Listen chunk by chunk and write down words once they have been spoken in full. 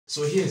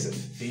So here's the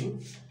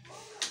thing.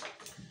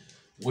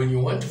 When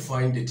you want to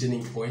find the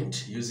turning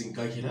point using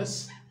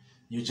calculus,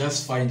 you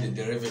just find the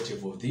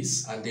derivative of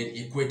this and then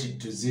equate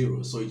it to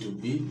 0. So it will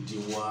be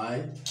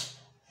dy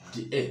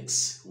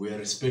dx, we are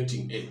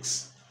respecting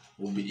x,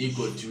 will be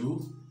equal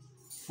to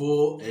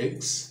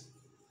 4x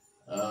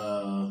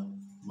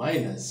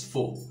minus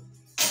 4.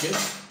 Okay,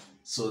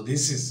 so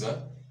this is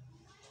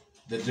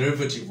the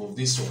derivative of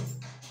this one.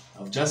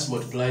 I've just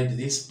multiplied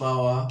this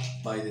power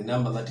by the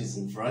number that is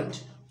in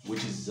front,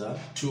 which is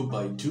 2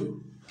 by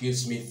 2,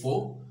 gives me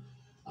 4.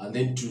 And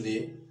then to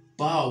the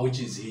power which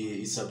is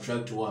here is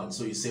subtract 1.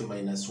 So you say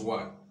minus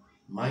 1.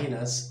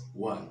 Minus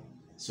 1.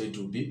 So it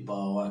will be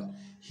power 1.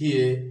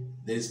 Here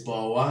there is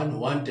power 1.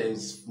 1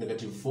 times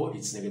negative 4,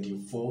 it's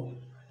negative 4.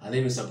 And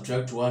then you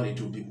subtract 1,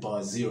 it will be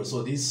power 0.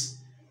 So this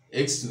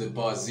x to the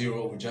power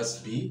 0 will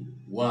just be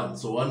 1.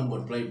 So 1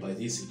 multiplied by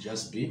this, it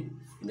just be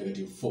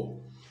negative 4.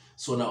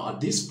 So now at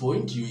this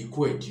point, you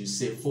equate. You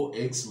say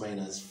 4x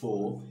minus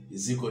 4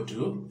 is equal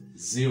to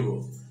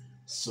 0.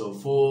 So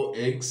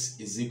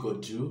 4x is equal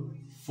to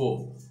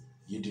 4.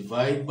 You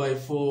divide by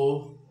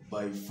 4,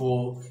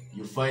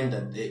 you find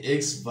that the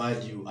x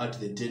value at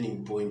the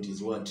turning point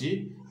is what?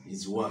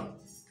 Is 1.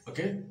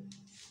 Okay?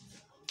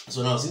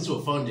 So now since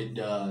we found it,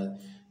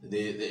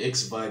 the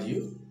x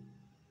value,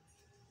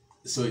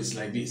 so it's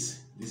like this.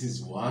 This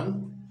is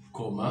 1,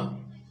 comma.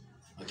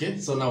 Okay?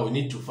 So now we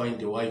need to find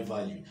the y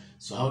value.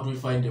 So how do we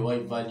find the y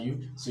value?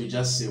 So you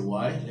just say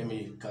y. Let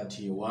me cut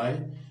here.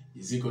 Y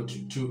is equal to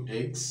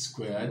 2x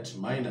squared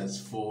minus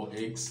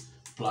 4x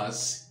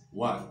plus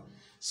 1.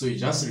 So you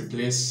just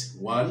replace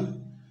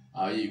 1.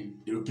 You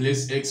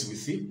replace x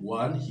with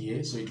 1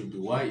 here. So it will be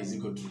y is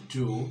equal to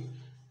 2.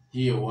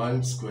 Here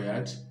 1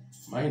 squared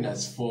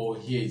minus 4.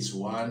 Here is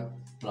 1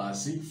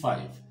 plus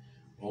 5.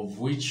 Of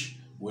which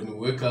when we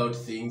work out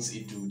things,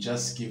 it will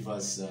just give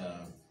us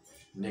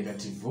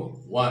negative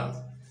 1.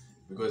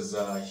 Because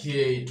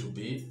here it will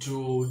be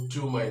 2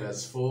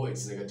 minus 4,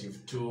 it's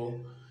negative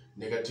 2.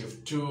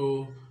 Negative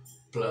 2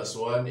 plus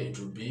 1, it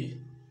will be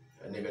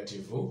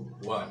negative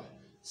 1.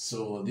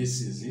 So this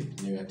is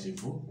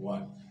negative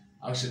 1.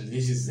 Actually,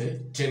 this is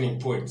the turning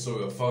point. So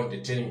we have found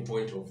the turning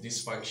point of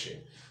this function.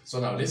 So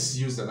now let's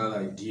use another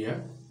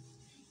idea.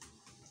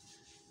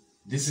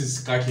 This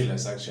is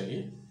calculus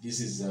actually. This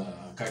is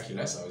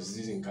calculus. I was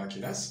using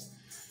calculus.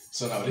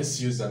 So now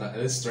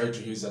let's try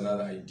to use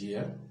another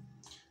idea.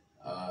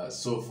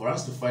 So for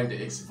us to find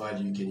the x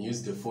value, you can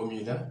use the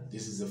formula.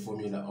 This is the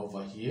formula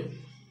over here.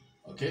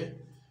 Okay,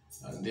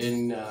 and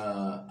then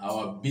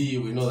our b,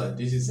 we know that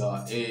this is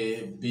our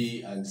a,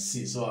 b, and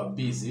c. So our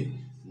b is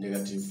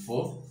negative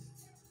 4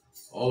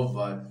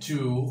 over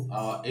 2.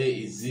 Our a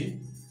is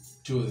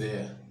 2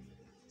 there,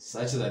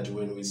 such that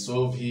when we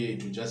solve here,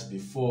 it will just be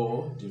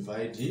 4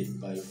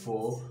 divided by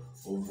 4,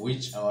 of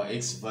which our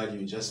x value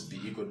will just be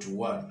equal to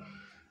 1.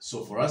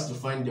 So for us to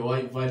find the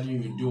y value,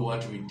 we do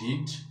what we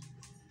did.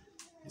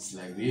 It's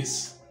like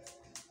this.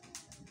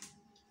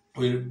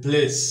 We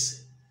replace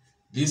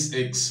this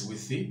x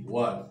with the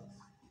 1,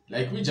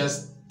 like we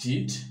just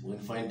did when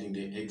finding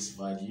the x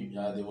value,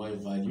 the y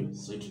value.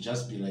 So it will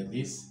just be like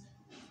this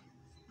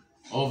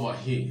over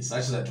here,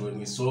 such that when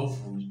we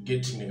solve, we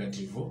get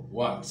negative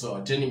 1. So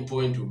our turning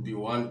point will be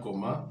 1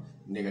 comma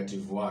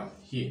negative 1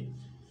 here.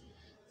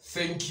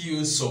 Thank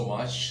you so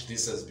much.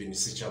 This has been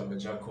Sichamba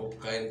Jacob.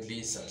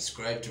 Kindly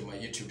subscribe to my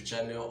YouTube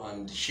channel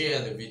and share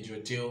the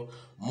video. Tell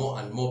more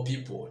and more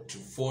people to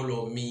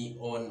follow me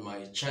on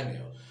my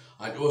channel.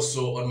 And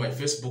also on my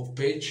Facebook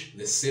page,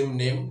 the same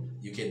name,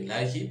 you can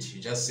like it.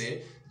 You just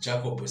say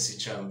Jacob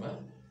Sichamba.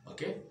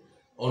 Okay?